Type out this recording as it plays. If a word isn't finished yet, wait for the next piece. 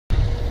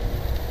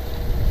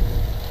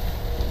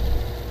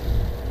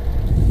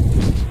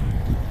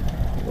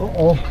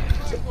Uh-oh.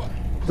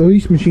 The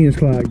ice machine is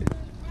clogged.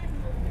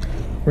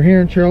 We're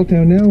here in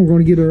Charlottetown now. We're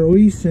going to get our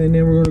ice and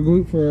then we're going to go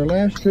out for our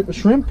last trip of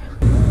shrimp.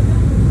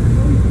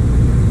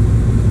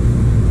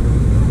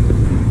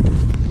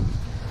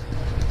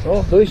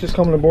 Oh, the ice is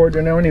coming aboard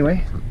there now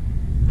anyway.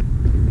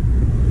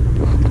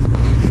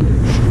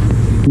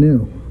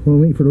 Now, while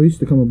I'm waiting for the ice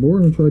to come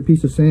aboard, I'll try a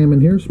piece of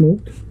salmon here,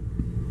 smoked.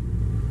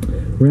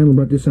 Randall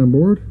brought this on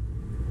board.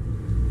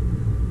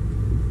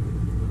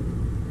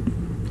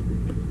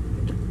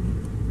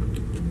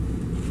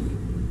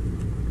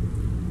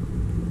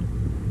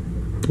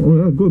 Oh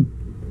yeah, good.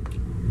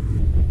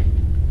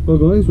 Well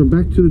guys, we're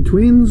back to the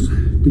Twins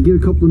to get a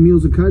couple of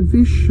meals of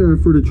codfish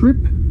for the trip.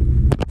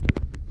 You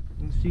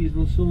can see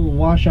this little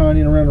wash on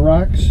in around the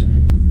rocks.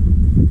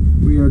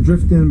 We are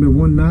drifting about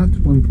 1 knot,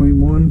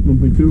 1.1,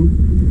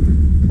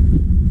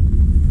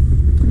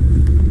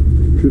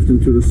 1.2. Drifting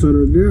to the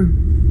sutter there.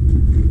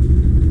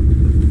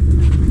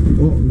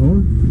 Oh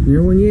no,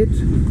 near one yet.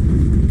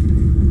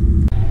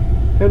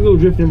 Had a little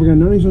drift, never got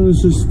nothing, so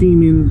this is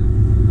steaming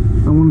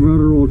on one of our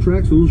other old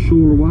tracks, a little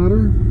shoulder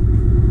water.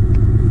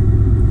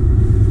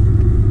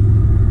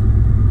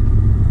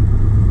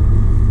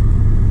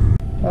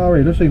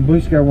 Alright, looks like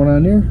Boyce got one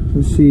on there.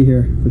 Let's see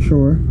here for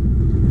sure.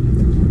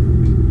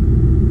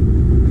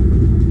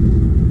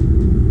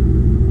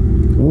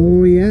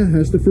 Oh yeah,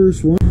 that's the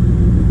first one.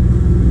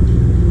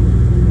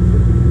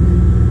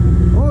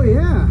 Oh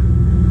yeah!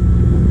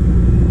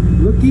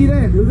 Looky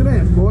that, look at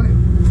that, boy.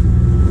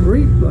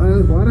 Right,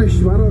 water,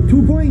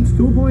 2 points,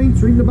 2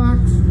 points, right in the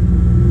box.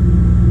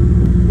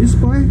 This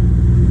boy.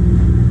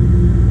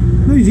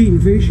 No, he's eating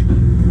fish.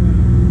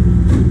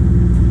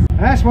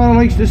 That's what I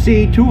likes to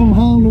see. 2 of them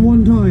hauling at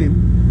one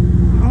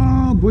time.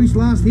 Oh, Boyce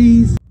lost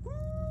his.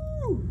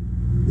 Woo!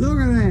 Look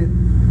at that.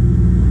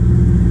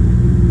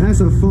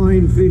 That's a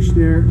fine fish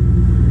there.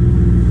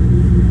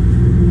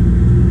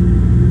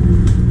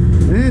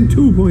 And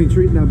 2 points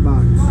right in that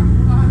box.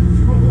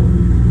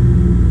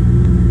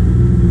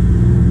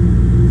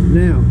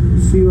 Now,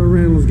 let's see what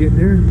Randall's getting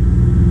there.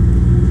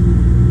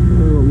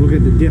 Oh, look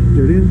at the dip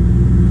they're in.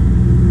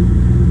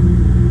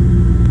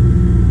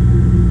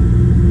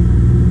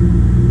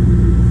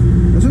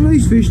 That's a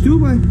nice fish too,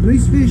 boy.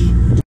 Nice fish.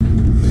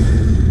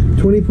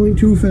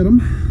 20.2 fed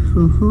him.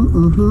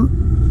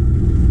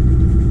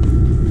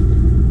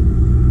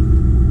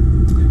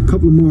 A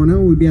couple more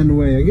now, we'll be on the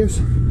way, I guess.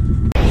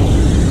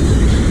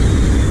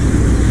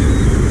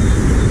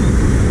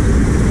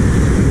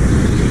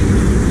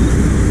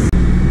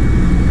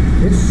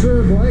 Yes,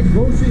 sir, boy.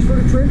 Groceries for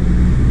the trip.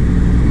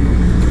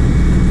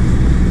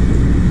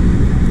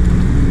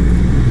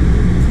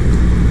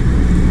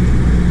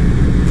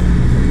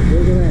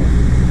 Look at that.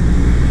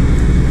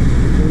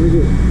 Very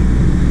good.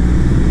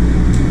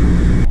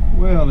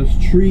 Well, it's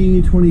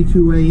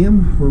 3:22 a.m.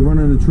 We're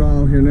running the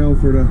trial here now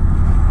for the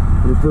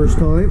first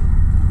time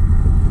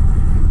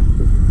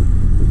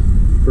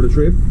for the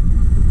trip.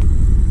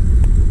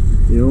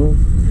 You know,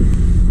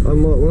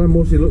 what I'm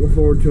mostly looking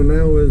forward to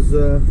now is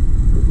the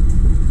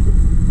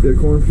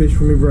cornfish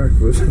for my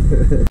breakfast.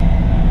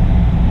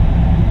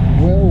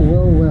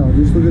 Well,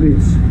 just look at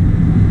this.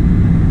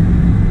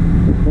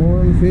 The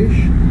cornfish.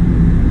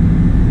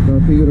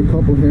 Gonna pick out a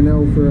couple here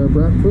now for our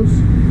breakfast.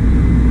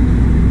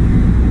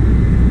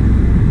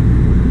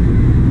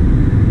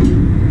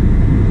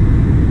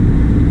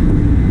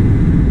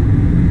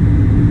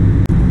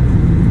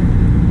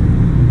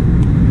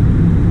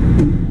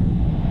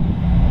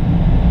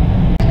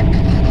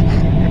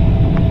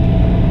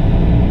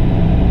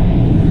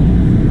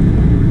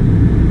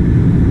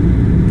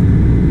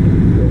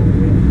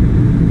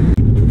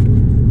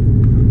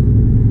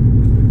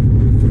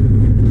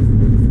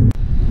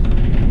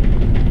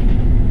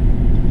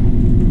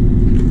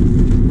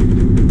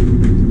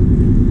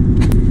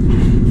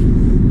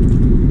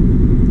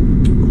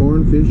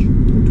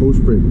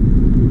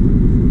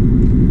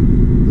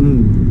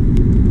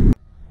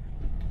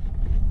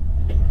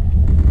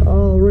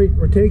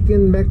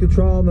 Taking back to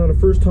trial now, the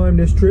first time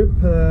this trip.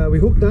 We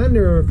hooked on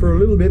there for a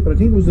little bit, but I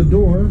think it was the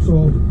door,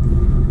 so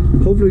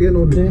hopefully we get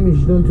no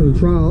damage done to the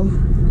trial.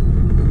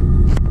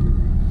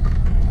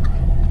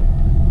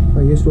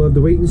 I guess we'll have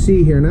to wait and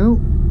see here now.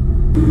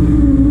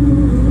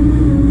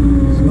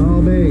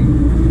 Small bag.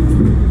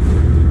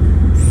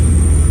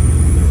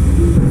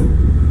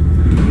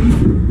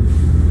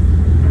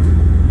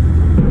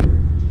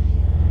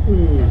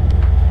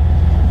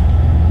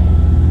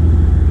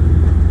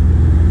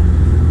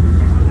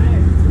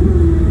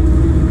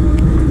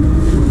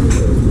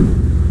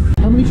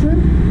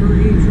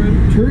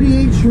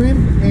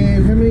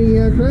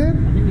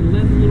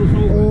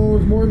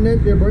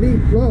 There, buddy.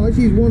 Well, I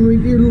see one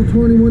right there, a little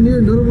tiny one there,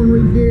 another one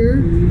right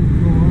there. 3,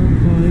 4,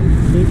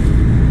 5, 6,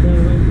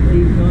 7,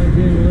 8, 9,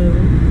 10,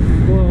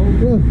 11,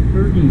 12,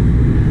 13,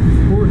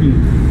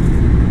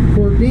 14.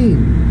 14.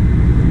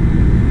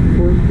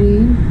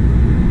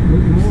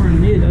 Look more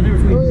than it. I never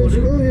squeezed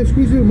Oh yeah,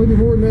 squeeze it. Might be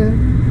more than that.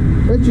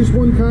 That's just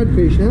one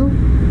codfish now.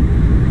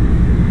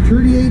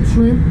 38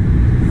 shrimp,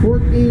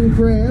 14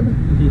 crab.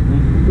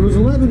 There was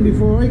 11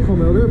 before I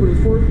come out there, but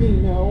it's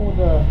 14 now.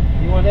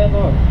 want that,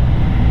 or?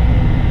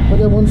 Put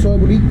that one so I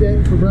would eat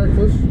that for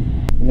breakfast.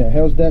 Yeah,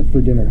 how's that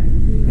for dinner?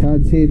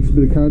 Cod's heads, a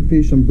bit of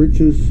codfish, some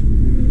britches,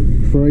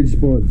 fried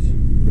spuds.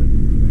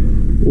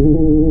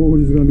 Oh,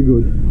 this is gonna be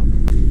good.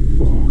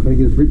 Oh, gotta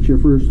get a britch here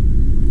first.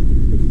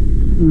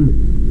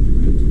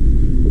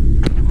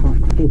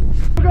 Look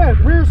at that,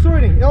 rear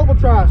sighting,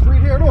 Albatross,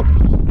 right here, look.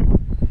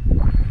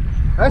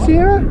 That's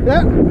here?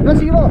 Yeah,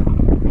 that's here, look.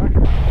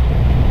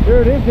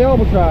 There it is, the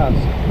Albatross.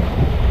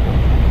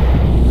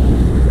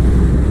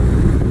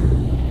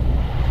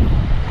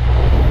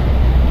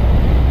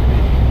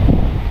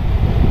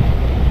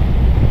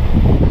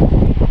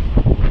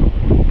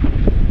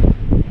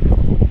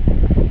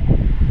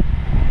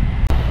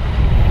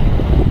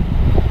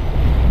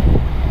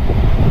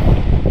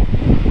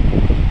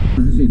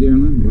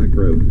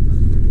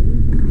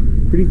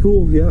 Pretty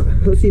cool, yeah.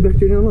 Let's see back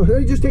there now.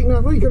 Hey, just taking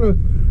off. He kind of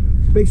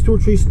makes 2 or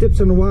 3 steps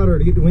in the water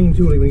to get the wing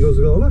to it when he goes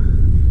to go.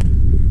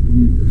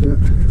 Yeah.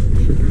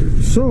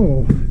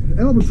 So,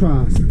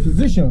 Albatross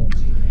position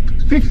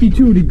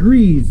 52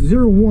 degrees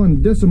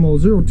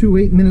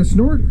 01.028 minutes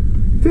north,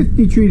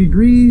 53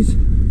 degrees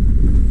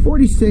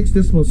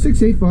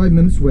 46.685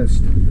 minutes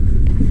west.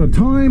 The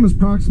time is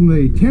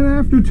approximately 10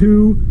 after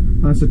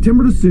 2 on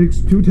September the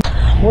 6th, 210.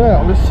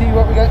 Well, let's see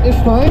what we got this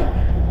time.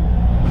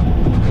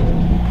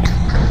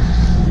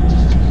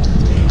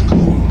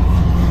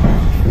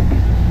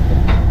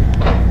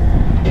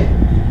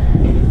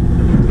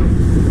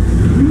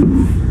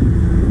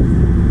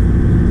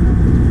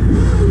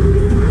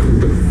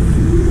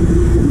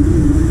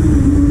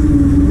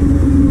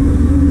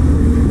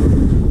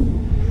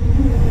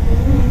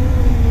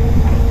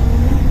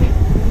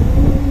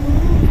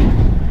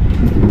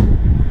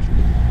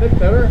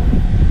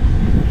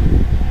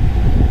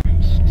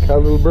 Got a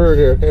little bird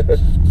here. Put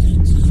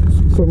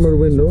him out the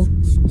window.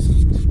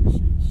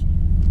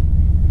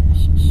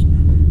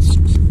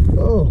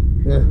 Oh,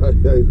 yeah,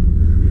 there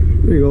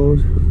he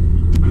goes.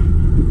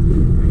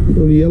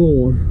 Little yellow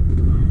one.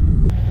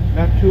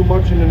 Not too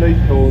much in the night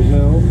toes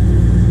now.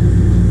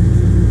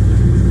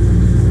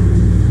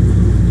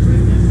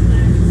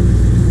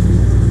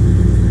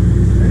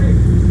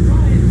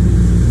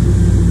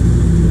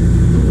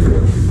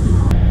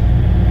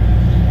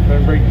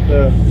 Trying to break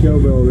the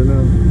cowbell there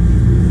now.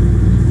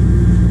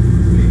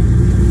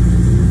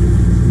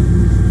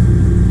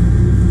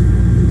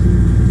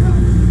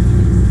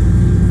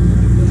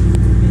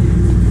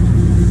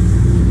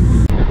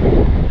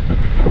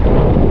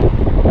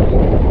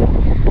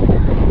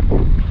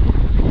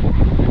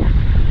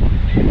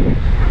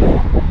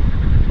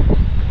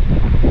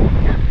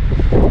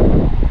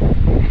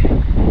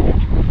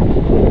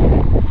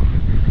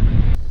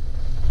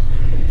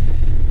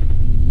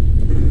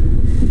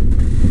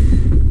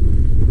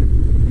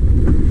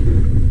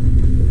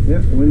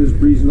 Yep, the wind is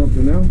breezing up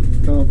to now.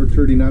 Calling for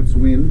 30 knots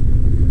of wind.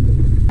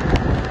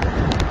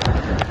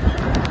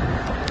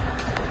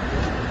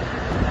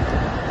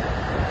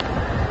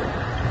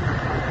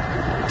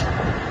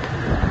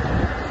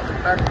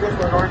 Back to this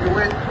one, on your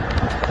wind.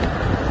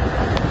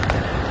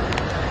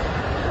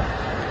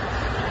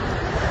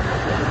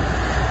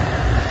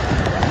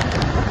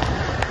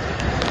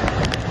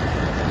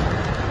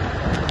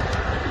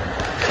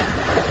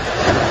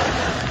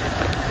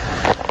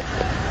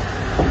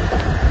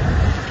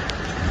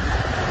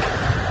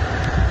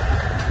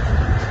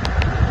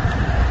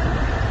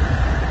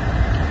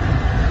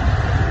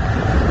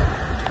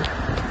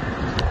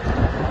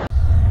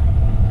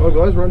 Well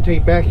guys, we're going to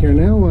take it back here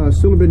now.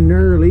 Still a bit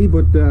gnarly,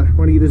 but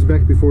want to get this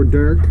back before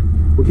dark.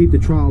 We'll keep the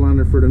trowel on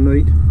there for the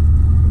night.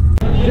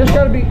 Just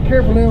got to be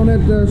careful now on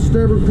that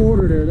starboard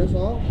quarter there, that's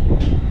all.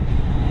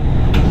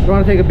 Don't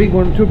want to take a big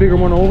one, too bigger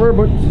one over,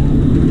 but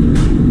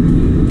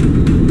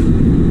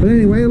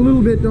anyway, a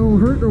little bit don't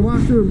hurt, or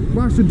wash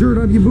the dirt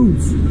out of your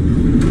boots.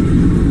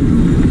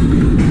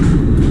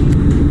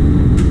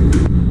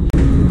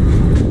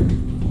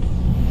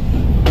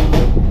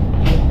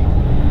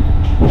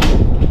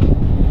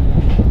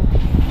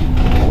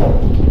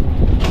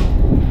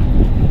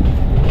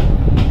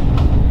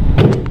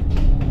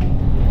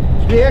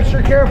 Be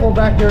extra careful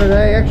back there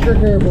today, extra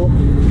careful.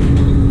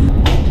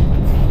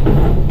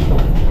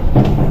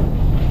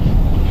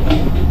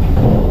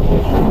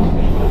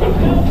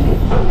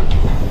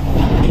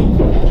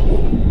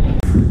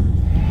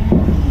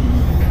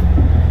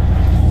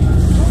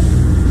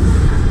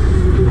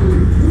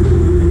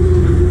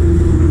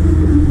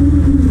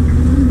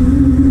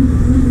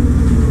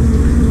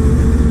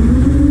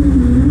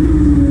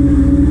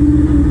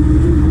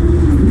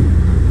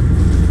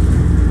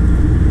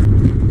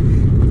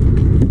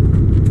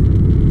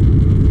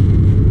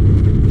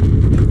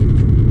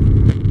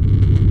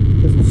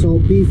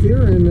 Beef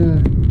here, and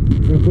I'm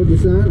going to put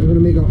this on. I'm going to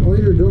make a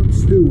eider duck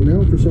stew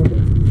now for supper.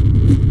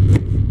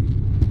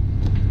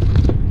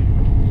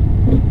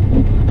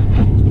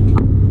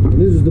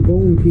 And this is the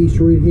bone piece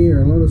right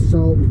here. A lot of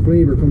salt and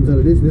flavor comes out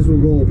of this. This will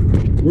go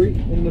right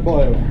in the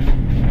boil.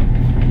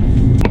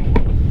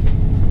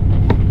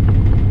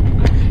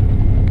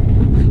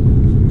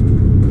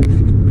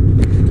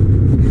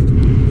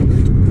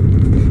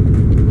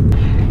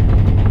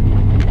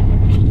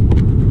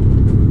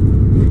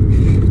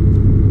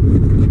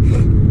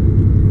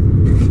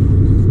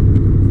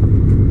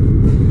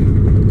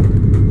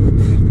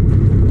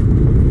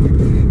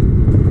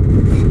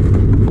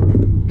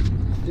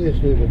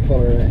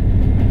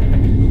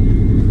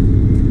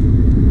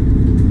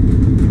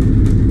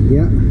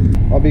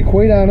 be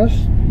quite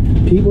honest,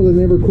 people that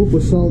never cooked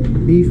with salt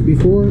beef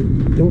before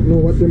don't know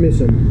what they're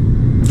missing.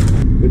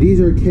 But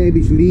these are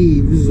cabbage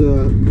leaves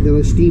that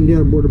I steamed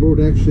out aboard the boat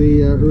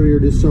actually earlier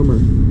this summer.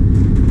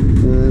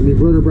 My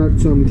brother brought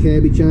some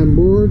cabbage on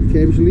board,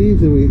 cabbage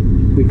leaves,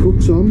 and we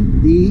cooked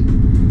some to eat,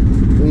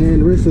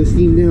 and the rest I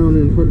steamed down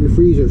and put in the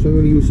freezer. So I'm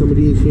going to use some of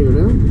these here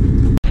now.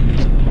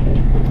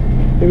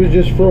 It was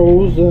just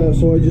froze,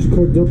 so I just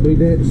cut it up like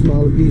that in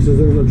smaller pieces,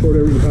 and I'm going to throw it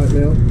over the pot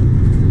now.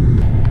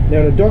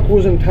 Now the duck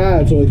wasn't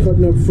tied, so I cut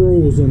it up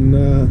frozen.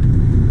 I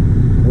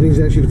think it's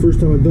actually the first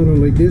time I've done it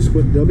like this,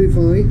 but they'll be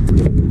fine.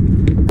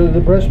 The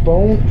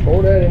breastbone,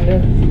 throw that in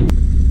there.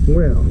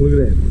 Well, look at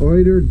that,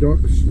 eider duck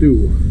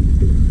stew.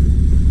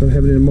 I'm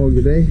having it in a mug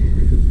today.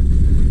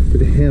 Put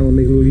the ham will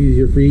make it a little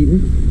easier for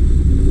eating.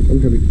 I'm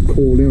going to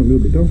cool down a little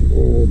bit though.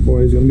 Oh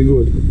boy, it's going to be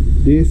good.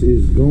 This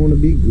is going to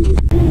be good.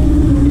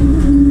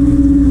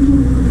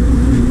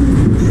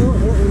 Oh,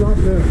 a lot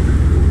there.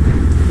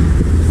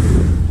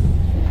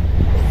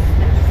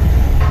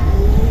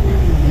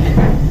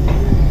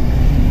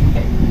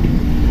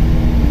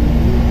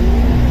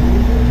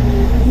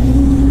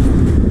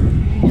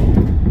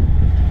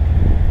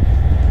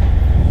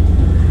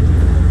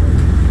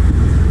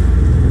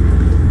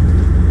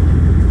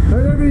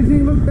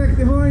 Back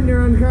behind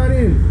there and cut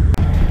in.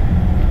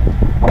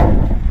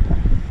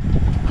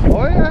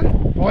 Oh yeah.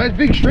 Oh, that's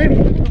big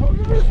shrimp.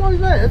 What size is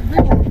that? That's a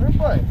big one, shrimp,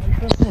 boy.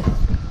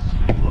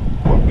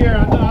 Here,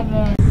 I'm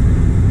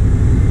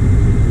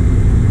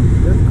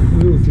that's a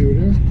little few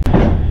there.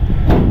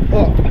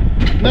 Oh,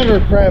 another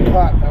crab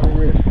pot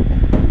over here.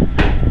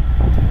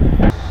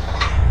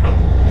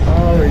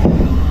 Alright,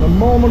 the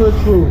moment of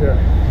truth here.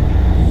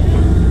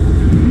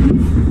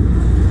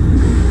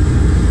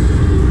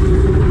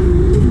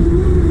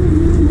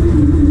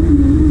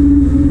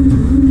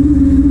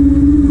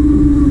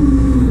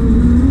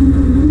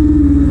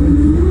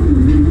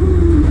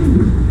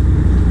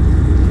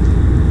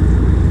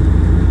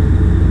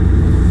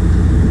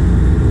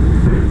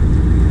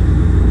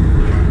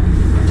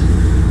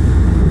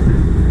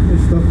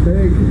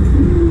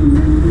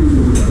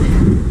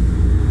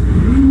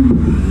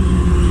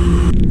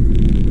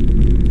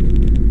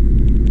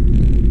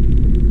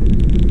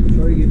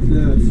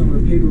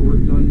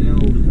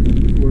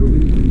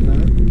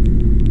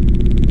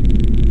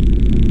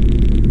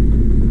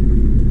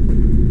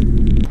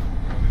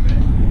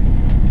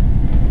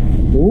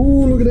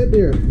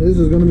 This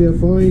is going to be a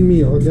fine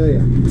meal, I'll tell you.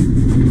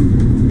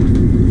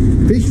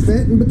 Fish,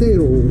 fat, and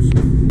potatoes. A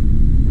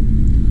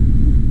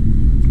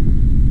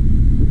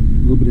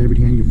little bit of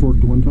everything on your fork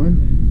at one time.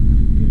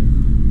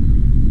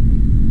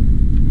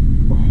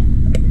 Oh,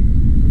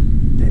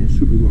 that is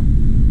super good.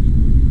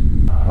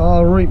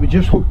 Alright, we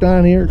just hooked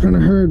on here. Kind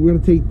of hard. We're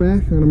going to take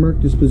back. I'm going to mark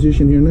this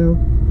position here now.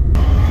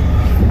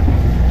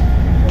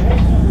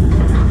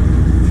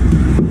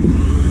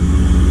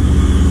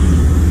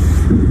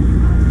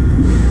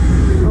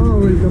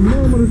 The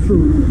moment of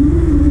truth.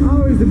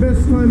 Always the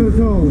best time of the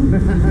tow.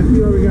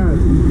 See what we got.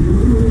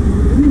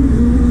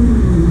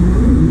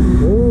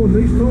 Oh,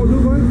 nice tow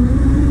too, bud.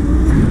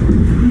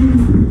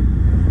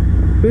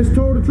 Best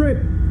tow of the trip.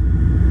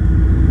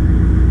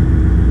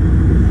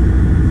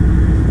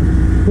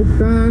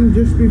 Hooked on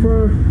just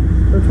before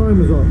our time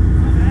was up.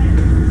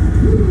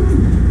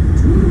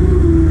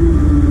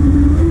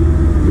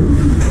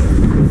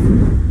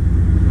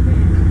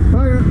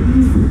 Hiya.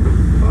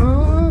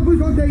 Oh, we've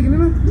got taken,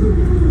 isn't it?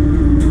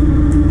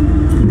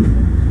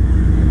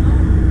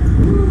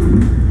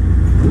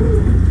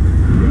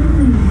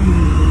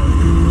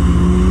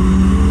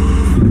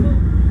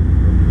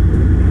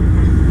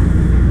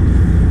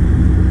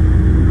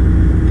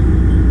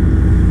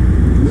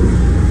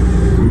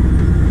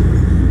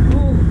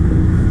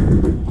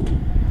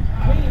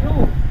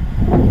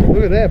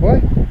 Look at that, boy.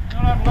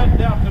 You'll have to let it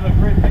down to the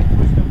great big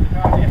twist of the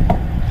car in.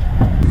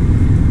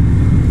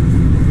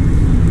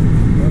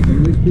 Got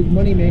some nice big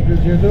money makers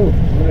here too.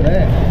 Look at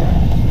that.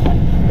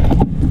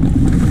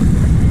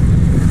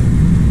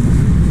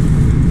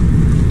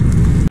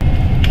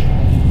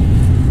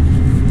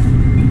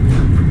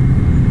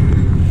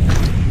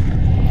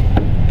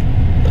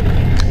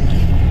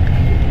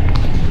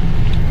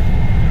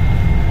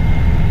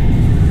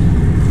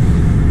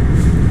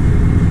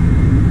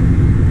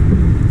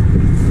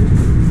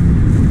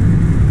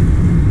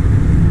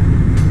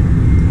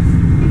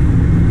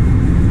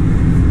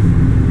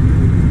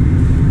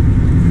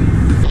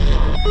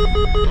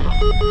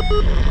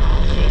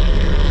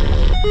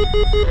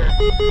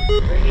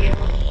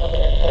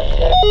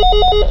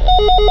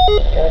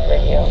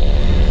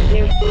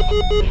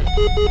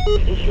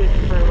 Issues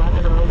for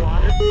weather or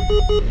water.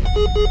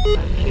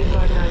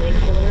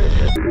 259 kilometers.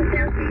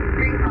 Southeast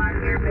 35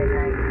 near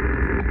midnight.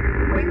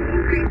 Wind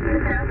increase to the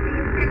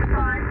southeast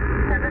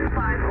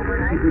 6575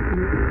 overnight.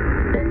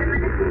 Then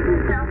diminishing to the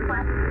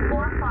southwest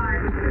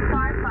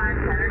 4555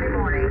 Saturday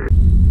morning.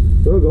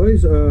 Well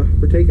guys,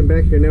 we're taking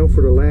back here now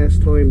for the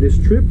last time this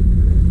trip.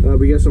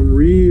 We got some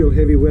real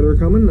heavy weather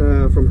coming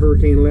from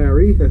Hurricane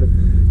Larry.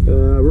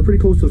 We're pretty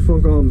close to the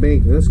front on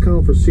bank. That's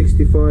calling for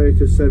 65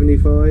 to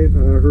 75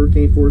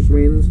 hurricane force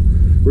winds.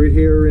 Right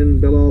here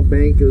in Bellall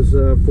Bank is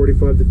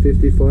 45 to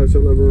 55,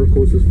 some of the river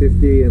coast is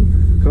 50,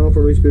 and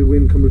confident speed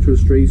wind coming through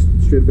straight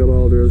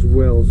Bellall there as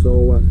well.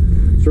 So,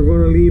 so we're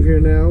going to leave here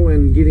now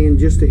and get in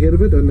just ahead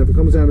of it, and if it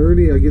comes down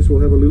early, I guess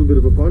we'll have a little bit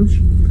of a punch,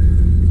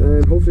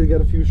 and hopefully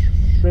get a few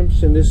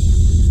shrimps in this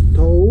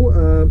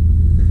tow.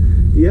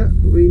 Yeah,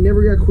 we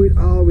never got quite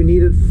all we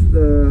needed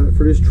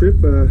for this trip.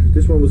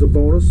 This one was a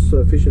bonus,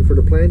 fishing for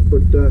the plant,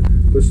 but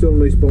still a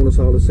nice bonus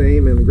all the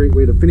same, and a great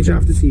way to finish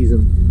off the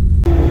season.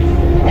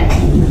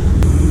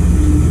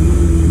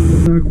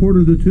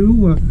 Quarter to 2,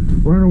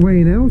 we're on our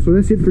way now, so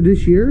that's it for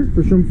this year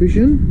for shrimp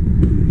fishing.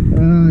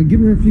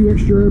 Giving her a few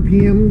extra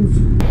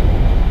RPMs.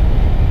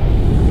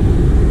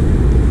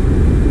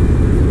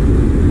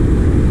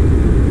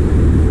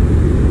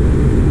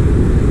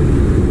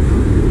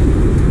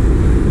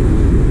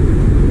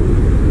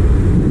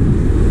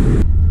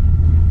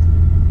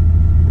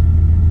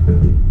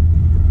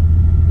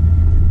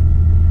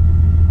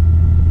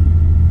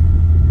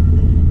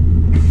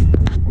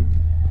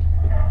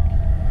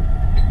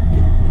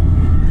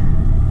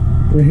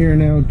 We're here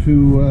now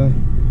to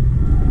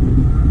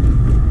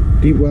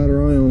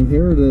Deepwater Island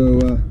here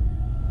to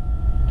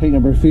take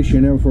up our fish here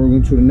now before we're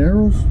going through the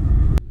Narrows.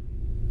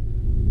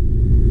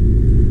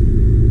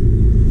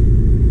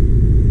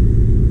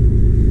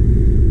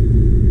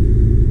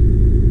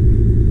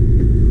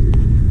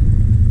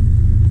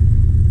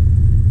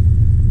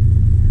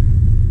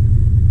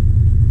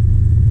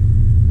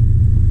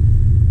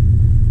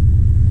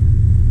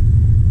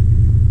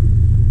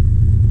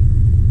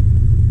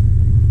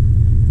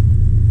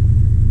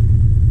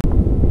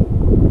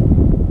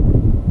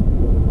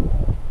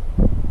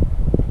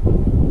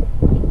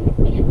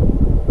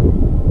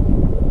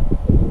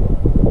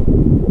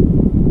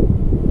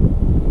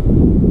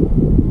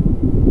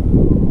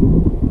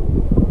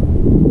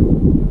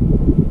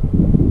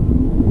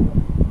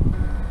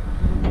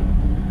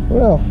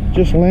 Well,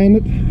 just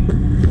landed,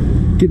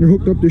 getting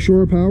hooked up to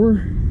shore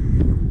power.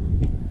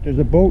 There's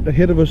a boat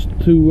ahead of us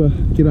to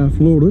get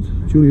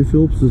offloaded. Julia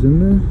Phillips is in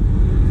there.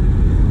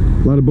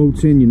 A lot of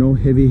boats in, you know,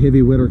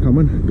 heavy weather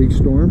coming, big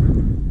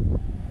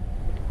storm.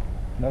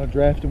 Not a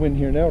draft of wind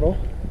here now though.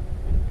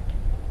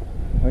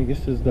 I guess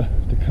this is the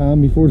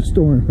calm before the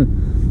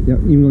storm. Yeah,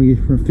 even though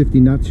you're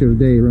 50 knots here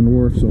today around the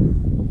wharf, so.